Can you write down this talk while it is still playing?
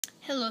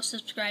Hello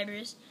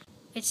subscribers,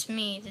 it's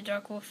me, the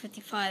Dark Wolf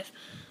 55.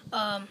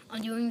 I'm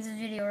doing this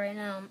video right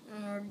now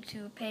in order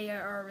to pay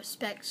our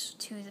respects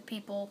to the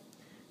people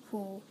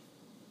who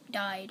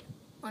died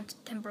on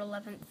September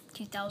 11th,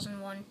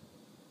 2001.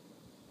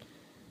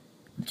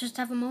 Just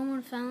have a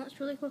moment of silence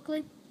really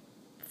quickly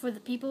for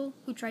the people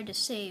who tried to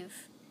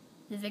save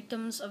the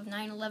victims of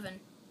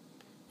 9/11,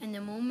 and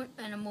a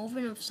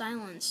moment of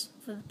silence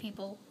for the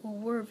people who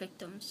were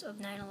victims of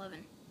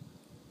 9/11.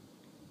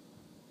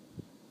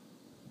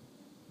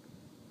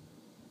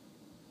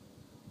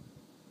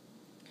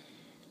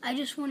 I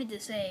just wanted to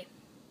say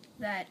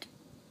that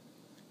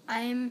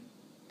I'm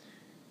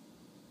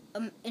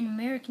an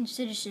American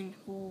citizen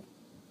who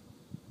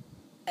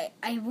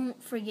I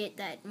won't forget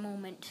that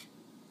moment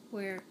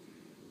where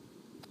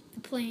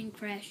the plane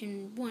crashed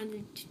in one of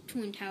the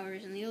Twin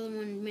Towers and the other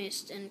one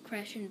missed and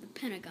crashed into the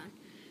Pentagon.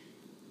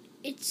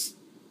 It's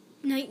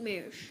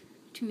nightmarish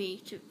to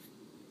me to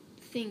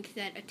think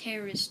that a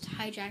terrorist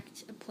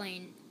hijacked a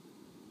plane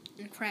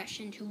and crashed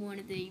into one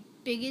of the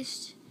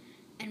biggest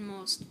and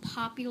most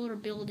popular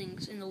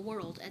buildings in the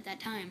world at that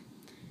time.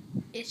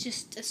 It's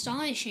just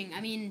astonishing. I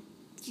mean,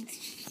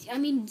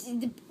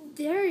 the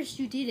terrorist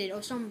who did it,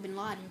 Osama bin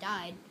Laden,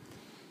 died,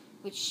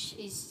 which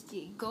is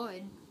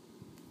good,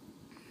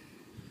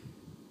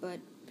 but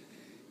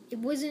it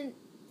wasn't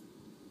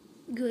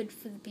good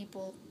for the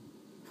people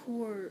who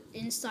were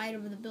inside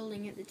of the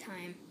building at the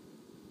time.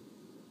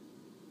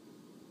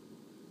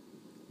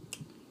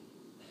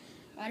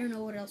 I don't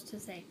know what else to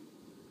say.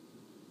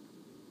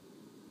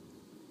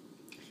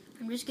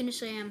 I'm just going to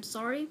say I'm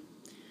sorry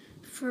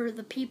for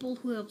the people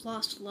who have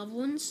lost loved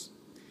ones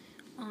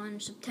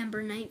on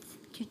September 9th,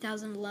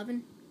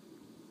 2011.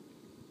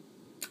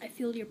 I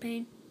feel your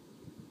pain.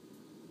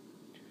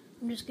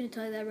 I'm just going to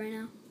tell you that right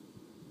now.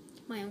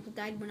 My uncle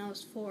died when I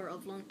was 4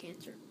 of lung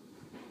cancer.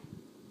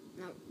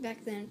 Now,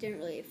 back then it didn't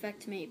really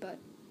affect me, but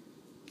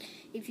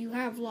if you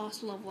have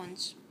lost loved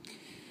ones,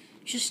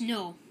 just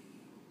know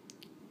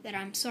that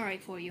I'm sorry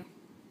for you.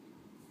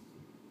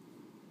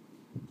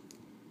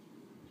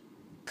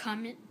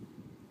 Comment,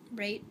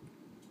 rate,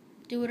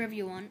 do whatever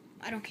you want.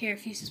 I don't care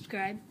if you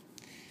subscribe.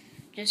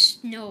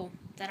 Just know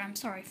that I'm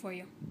sorry for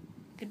you.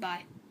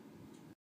 Goodbye.